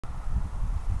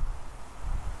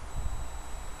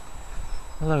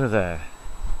Hello there.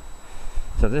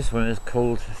 So this one is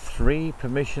called 3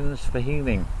 Permissions for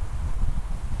Healing.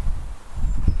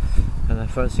 And the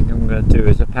first thing I'm going to do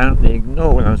is apparently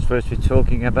ignore what I'm supposed to be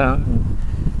talking about and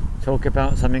talk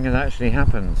about something that actually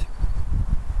happened.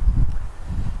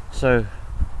 So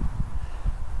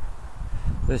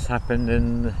this happened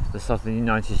in the southern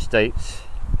United States,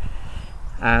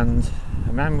 and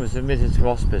a man was admitted to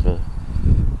hospital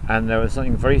and there was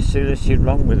something very seriously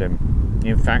wrong with him.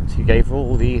 In fact, he gave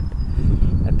all the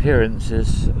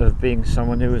appearances of being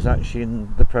someone who was actually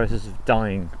in the process of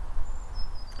dying.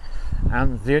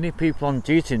 And the only people on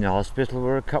duty in the hospital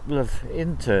were a couple of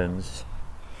interns,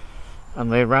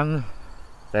 and they ran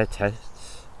their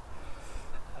tests,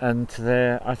 and to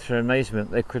their utter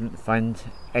amazement they couldn't find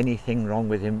anything wrong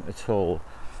with him at all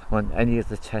on any of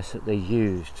the tests that they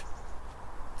used.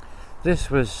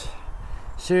 This was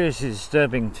seriously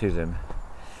disturbing to them,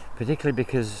 particularly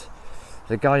because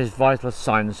the guy's vital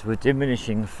signs were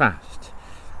diminishing fast,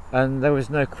 and there was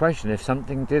no question if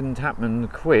something didn't happen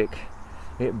quick,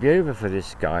 it'd be over for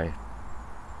this guy.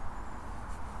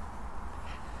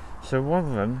 So one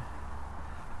of them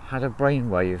had a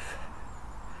brainwave.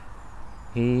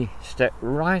 He stepped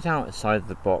right outside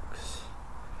the box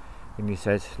and he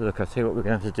said, "Look, I'll tell you what we're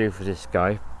going to have to do for this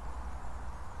guy.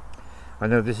 I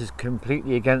know this is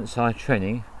completely against our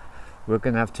training. We're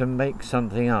going to have to make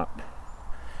something up."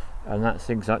 And that's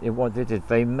exactly what they did.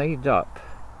 They made up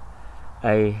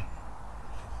a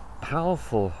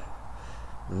powerful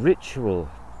ritual,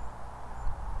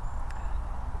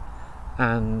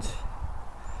 and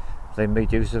they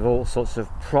made use of all sorts of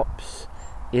props,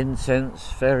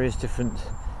 incense, various different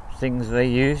things they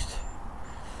used,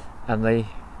 and they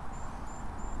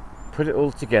put it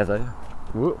all together,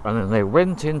 and then they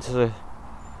went into the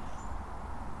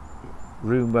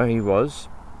room where he was,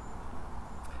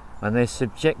 and they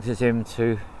subjected him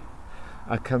to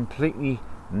a completely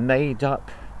made up,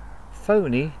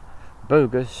 phony,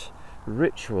 bogus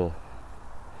ritual,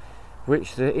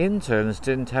 which the interns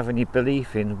didn't have any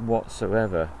belief in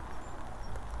whatsoever.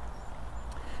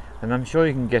 And I'm sure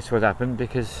you can guess what happened,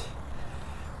 because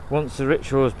once the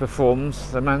ritual was performed,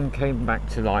 the man came back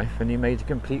to life and he made a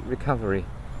complete recovery.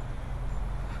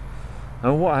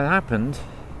 And what had happened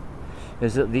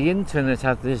is that the intern that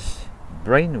had this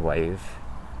brainwave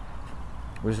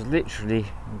was literally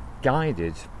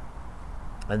guided,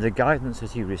 and the guidance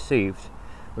that he received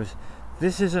was,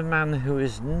 this is a man who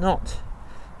is not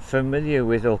familiar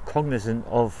with or cognizant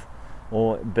of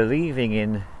or believing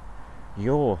in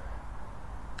your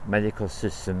medical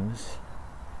systems.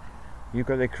 You've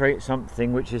got to create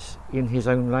something which is in his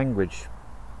own language.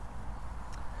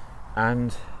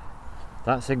 And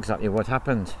that's exactly what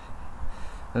happened.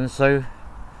 And so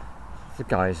the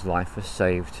guy's life was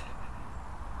saved.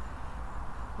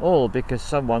 All because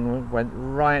someone went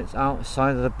right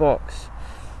outside of the box.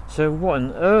 So what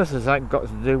on earth has that got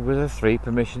to do with the 3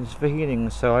 permissions for healing?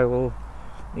 So I will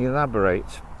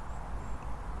elaborate.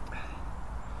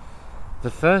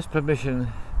 The first permission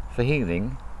for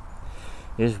healing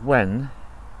is when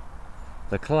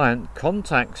the client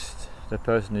contacts the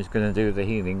person who's going to do the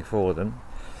healing for them,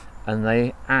 and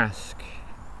they ask,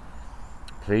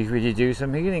 "Please would you do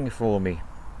some healing for me?"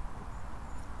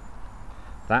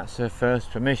 That's her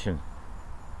first permission.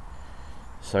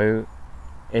 So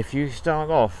if you start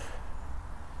off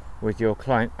with your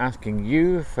client asking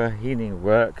you for healing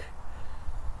work,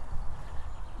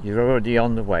 you're already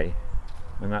on the way,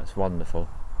 and that's wonderful.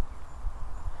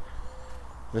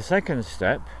 The second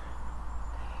step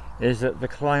is that the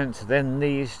client then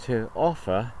needs to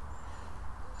offer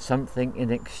something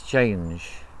in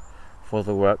exchange for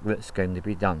the work that's going to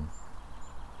be done.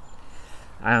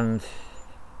 And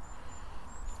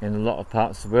in a lot of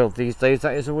parts of the world these days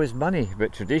that is always money,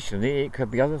 but traditionally it could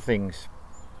be other things.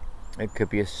 It could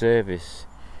be a service,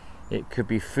 it could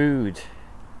be food,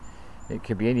 it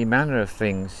could be any manner of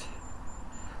things.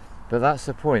 But that's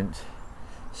the point.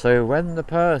 So when the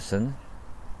person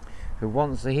who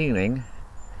wants the healing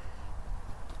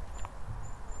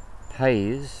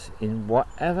pays in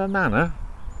whatever manner,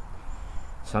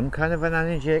 some kind of an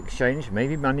energy exchange,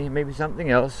 maybe money, maybe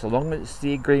something else, so long as it's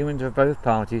the agreement of both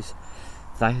parties,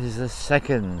 that is the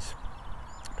second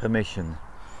permission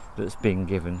that's being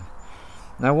given.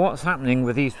 Now what's happening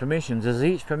with these permissions is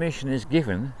each permission is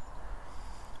given,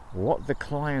 what the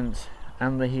client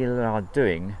and the healer are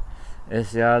doing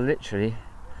is they are literally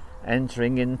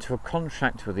entering into a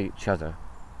contract with each other,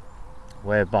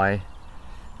 whereby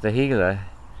the healer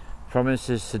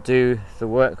promises to do the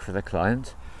work for the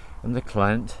client, and the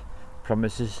client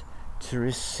promises to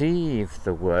receive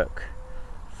the work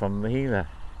from the healer.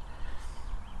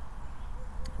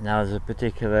 Now there's a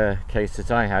particular case that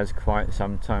I had quite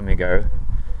some time ago,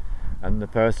 and the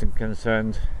person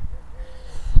concerned,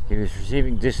 he was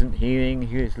receiving distant healing.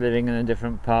 He was living in a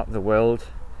different part of the world,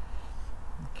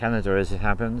 Canada as it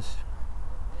happens,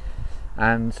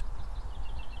 and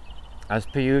as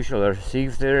per usual I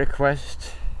received the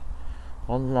request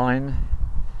online.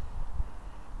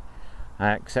 I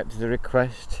accepted the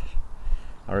request,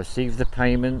 I received the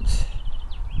payment,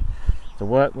 the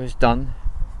work was done,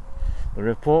 the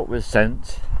report was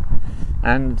sent,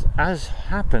 and as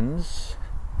happens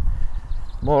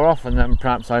more often than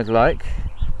perhaps I'd like,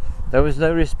 there was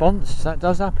no response. That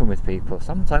does happen with people.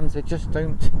 Sometimes they just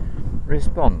don't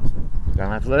respond, and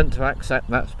I've learned to accept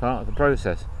that's part of the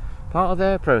process, part of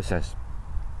their process.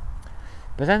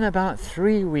 But then about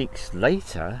 3 weeks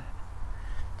later,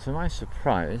 to my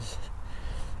surprise,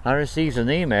 I received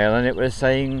an email, and it was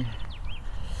saying,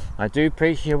 I do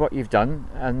appreciate what you've done,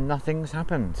 and nothing's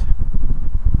happened.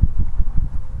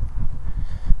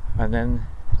 And then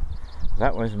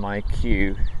that was my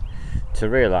cue to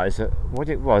realise that what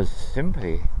it was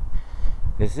simply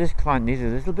is this client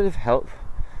needed a little bit of help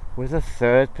with a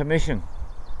third permission.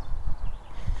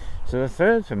 So the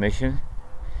third permission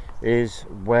is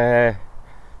where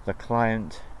the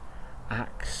client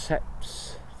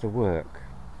accepts the work.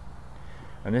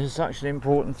 And this is such an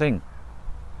important thing,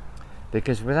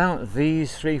 because without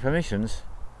these 3 permissions,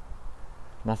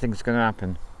 nothing's going to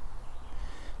happen.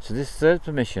 So this third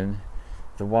permission,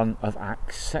 the one of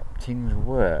accepting the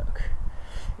work,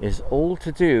 is all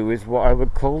to do with what I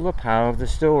would call the power of the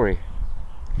story.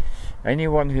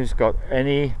 Anyone who's got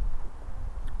any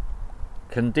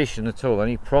condition at all,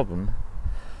 any problem,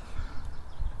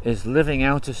 is living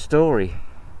out a story,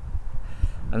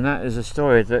 and that is a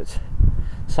story that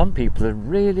some people are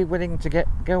really willing to get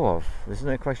go of. There's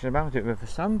no question about it. But for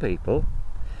some people,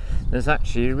 there's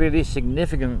actually a really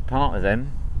significant part of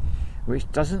them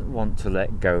which doesn't want to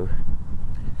let go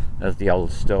of the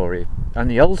old story.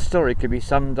 And the old story could be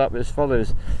summed up as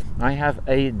follows: I have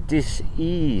a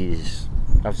dis-ease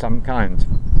of some kind.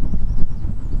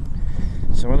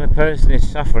 So when a person is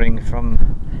suffering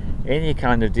from any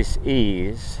kind of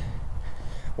dis-ease,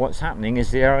 what's happening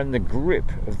is they are in the grip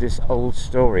of this old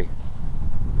story.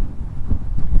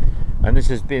 And this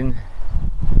has been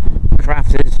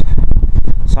crafted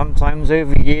sometimes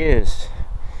over years,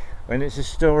 when it's a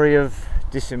story of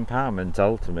disempowerment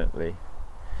ultimately,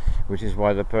 which is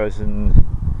why the person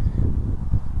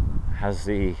has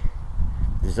the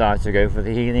desire to go for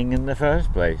the healing in the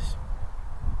first place.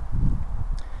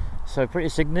 So pretty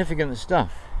significant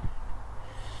stuff.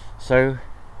 So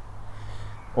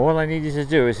all I needed to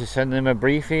do is to send him a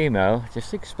brief email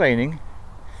just explaining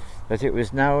that it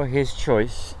was now his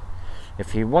choice.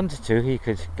 If he wanted to, he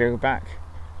could go back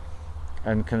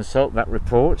and consult that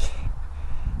report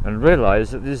and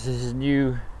realise that this is his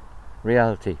new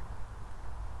reality.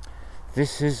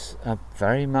 This is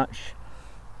very much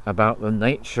about the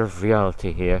nature of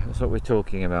reality here. That's what we're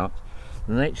talking about.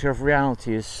 The nature of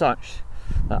reality is such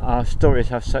that our stories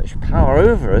have such power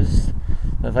over us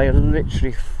that they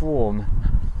literally form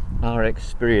our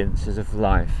experiences of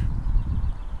life.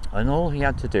 And all he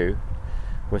had to do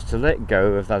was to let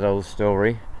go of that old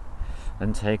story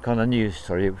and take on a new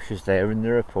story, which was there in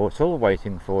the report, all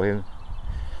waiting for him.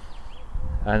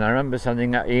 And I remember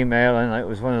sending that email, and it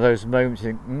was one of those moments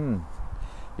you think,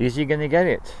 is he going to get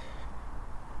it?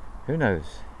 Who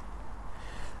knows?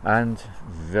 And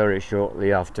very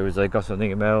shortly afterwards I got an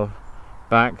email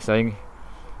back saying,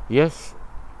 yes,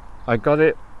 I got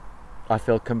it, I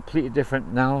feel completely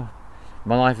different now,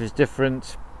 my life is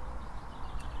different,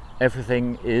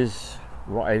 everything is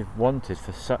what I've wanted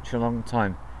for such a long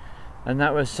time. And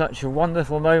that was such a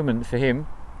wonderful moment for him,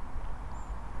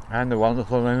 and a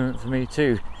wonderful moment for me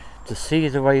too, to see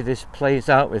the way this plays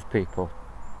out with people.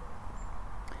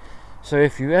 So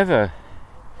if you ever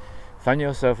find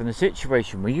yourself in a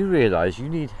situation where you realise you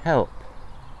need help,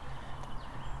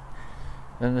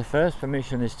 then the first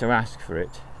permission is to ask for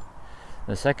it.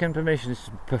 The second permission is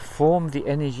to perform the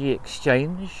energy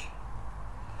exchange,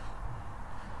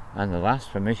 and the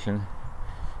last permission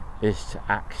is to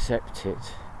accept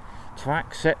it. To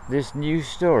accept this new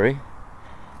story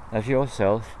of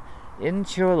yourself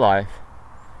into your life,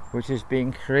 which is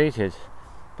being created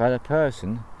by the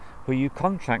person who you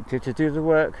contracted to do the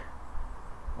work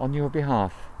on your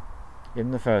behalf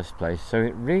in the first place. So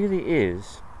it really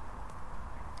is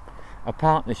a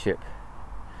partnership.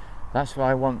 That's what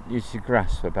I want you to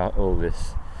grasp about all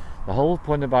this. The whole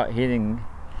point about healing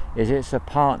is it's a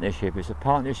partnership. It's a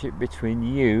partnership between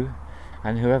you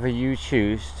and whoever you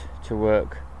choose to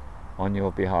work on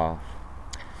your behalf.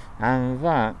 And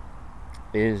that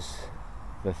is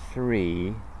the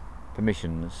 3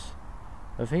 permissions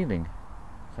of healing.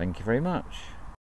 Thank you very much.